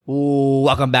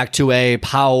Welcome back to a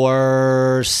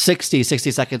Power 60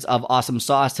 seconds of awesome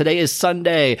sauce. Today is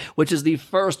Sunday, which is the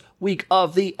first week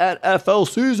of the NFL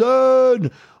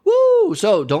season. Woo!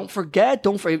 So don't forget,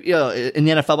 in the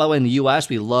NFL, by the way, in the U.S.,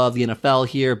 we love the NFL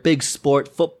here. Big sport,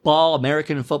 football,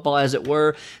 American football, as it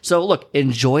were. So look,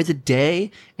 enjoy the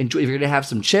day. Enjoy. If you're going to have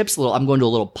some chips, I'm going to a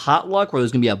little potluck where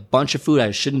there's going to be a bunch of food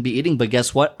I shouldn't be eating. But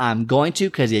guess what? I'm going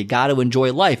to, because you got to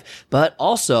enjoy life. But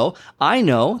also, I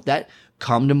know that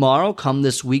come tomorrow, come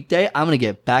this weekday, I'm going to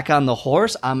get back on the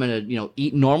horse. I'm going to,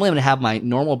 eat normally. I'm going to have my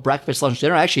normal breakfast, lunch,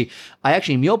 dinner. I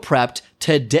actually meal prepped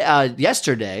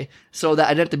yesterday so that I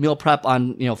didn't have to meal prep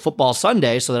on, football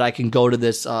Sunday so that I can go to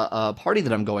this party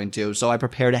that I'm going to. So I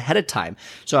prepared ahead of time.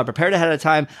 I'm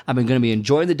going to be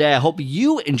enjoying the day. I hope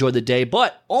you enjoy the day,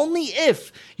 but only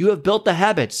if you have built the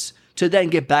habits to then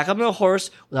get back on the horse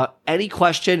without any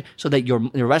question so that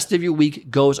the rest of your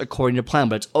week goes according to plan.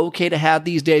 But it's okay to have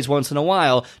these days once in a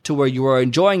while to where you are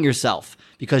enjoying yourself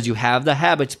because you have the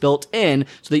habits built in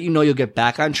so that you'll get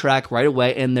back on track right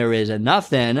away and there is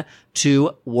nothing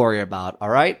to worry about. All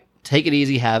right? Take it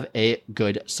easy. Have a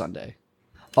good Sunday.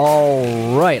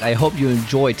 All right. I hope you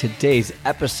enjoyed today's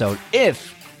episode.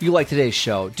 If you like today's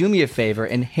show, do me a favor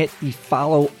and hit the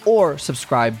follow or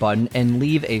subscribe button and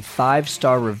leave a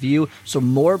 5-star review so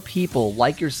more people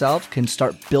like yourself can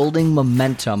start building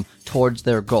momentum towards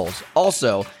their goals.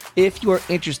 Also, if you are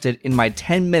interested in my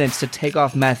 10 minutes to take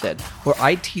off method, where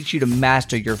I teach you to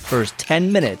master your first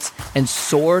 10 minutes and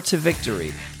soar to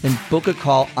victory, then book a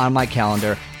call on my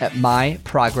calendar at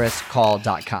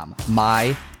myprogresscall.com.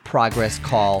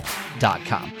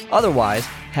 myprogresscall.com. Otherwise,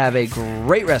 have a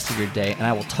great rest of your day, and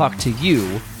I will talk to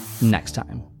you next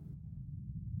time.